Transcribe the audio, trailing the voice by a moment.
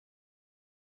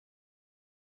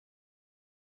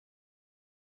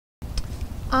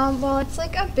Well, it's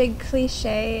like a big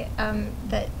cliche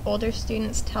that older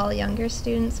students tell younger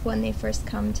students when they first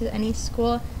come to any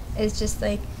school is just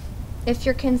like, if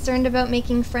you're concerned about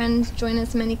making friends, join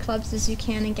as many clubs as you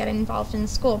can and get involved in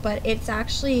school. But it's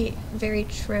actually very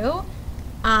true.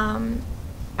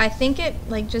 I think it,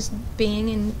 like, just being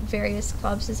in various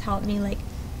clubs has helped me, like,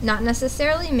 not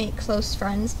necessarily make close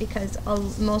friends because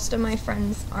most of my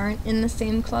friends aren't in the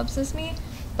same clubs as me,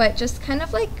 but just kind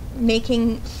of like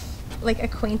making like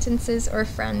acquaintances or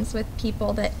friends with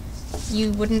people that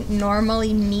you wouldn't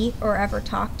normally meet or ever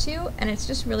talk to. And it's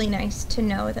just really nice to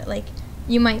know that, like,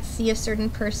 you might see a certain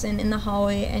person in the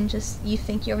hallway and just you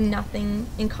think you have nothing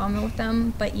in common with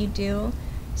them, but you do.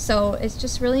 So it's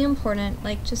just really important,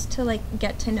 like, just to like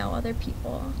get to know other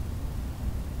people.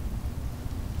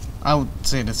 I would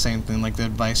say the same thing, like the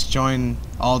advice, join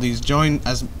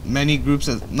as many groups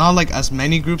as, not like as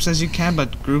many groups as you can,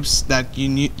 but groups that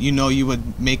you know you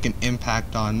would make an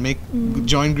impact on.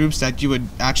 Join groups that you would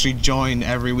actually join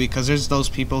every week, because there's those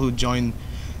people who join,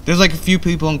 there's like a few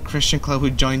people in Christian Club who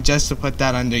join just to put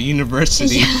that on their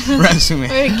university resume.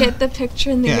 Or get the picture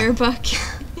in the yearbook.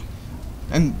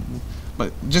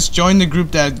 But just join the group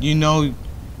that you know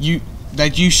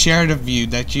that you share the view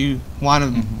that you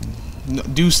want to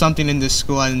do something in this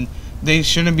school, and they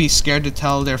shouldn't be scared to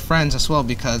tell their friends as well,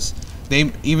 because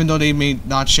even though they may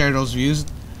not share those views,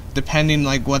 depending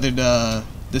like whether the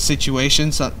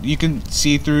situation, so you can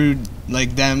see through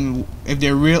like them if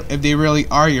they really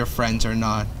are your friends or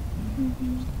not.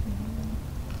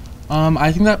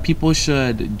 I think that people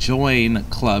should join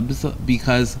clubs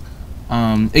because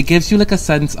it gives you like a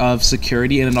sense of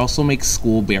security, and it also makes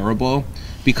school bearable.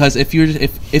 Because if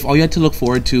all you had to look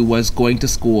forward to was going to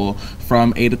school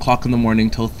from 8 o'clock in the morning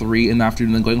till 3 in the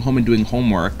afternoon, and going home and doing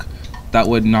homework, that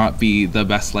would not be the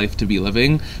best life to be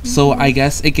living. So I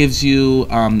guess it gives you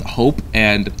hope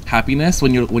and happiness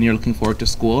when you're looking forward to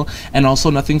school. And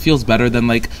also, nothing feels better than,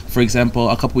 like, for example,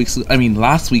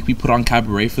 last week we put on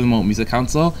cabaret for the Moat Music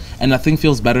Council, and nothing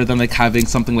feels better than like having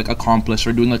something like accomplished,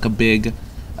 or doing like a big,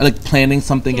 like planning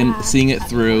something and seeing it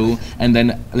through, and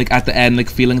then like at the end like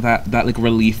feeling that like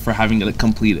relief for having it like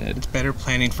completed. It's better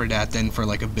planning for that than for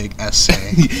like a big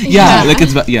essay. Like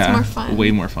it's more fun.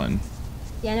 Way more fun.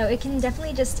 Yeah, no, it can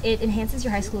definitely it enhances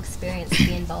your high school experience to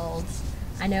be involved.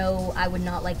 I know I would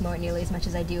not like Mort nearly as much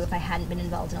as I do if I hadn't been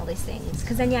involved in all these things,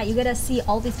 because then you get to see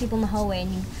all these people in the hallway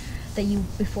and you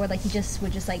before, like, you just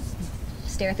would just like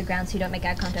stare at the ground so you don't make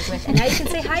eye contact with, and now you can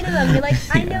say hi to them. You're like,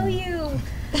 I know you,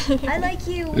 I like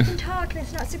you, we can talk, and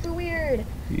it's not super weird.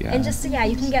 And just you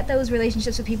can get those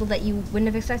relationships with people that you wouldn't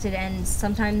have expected, and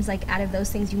sometimes like out of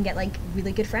those things you can get like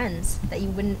really good friends that you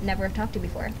wouldn't never have talked to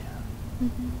before.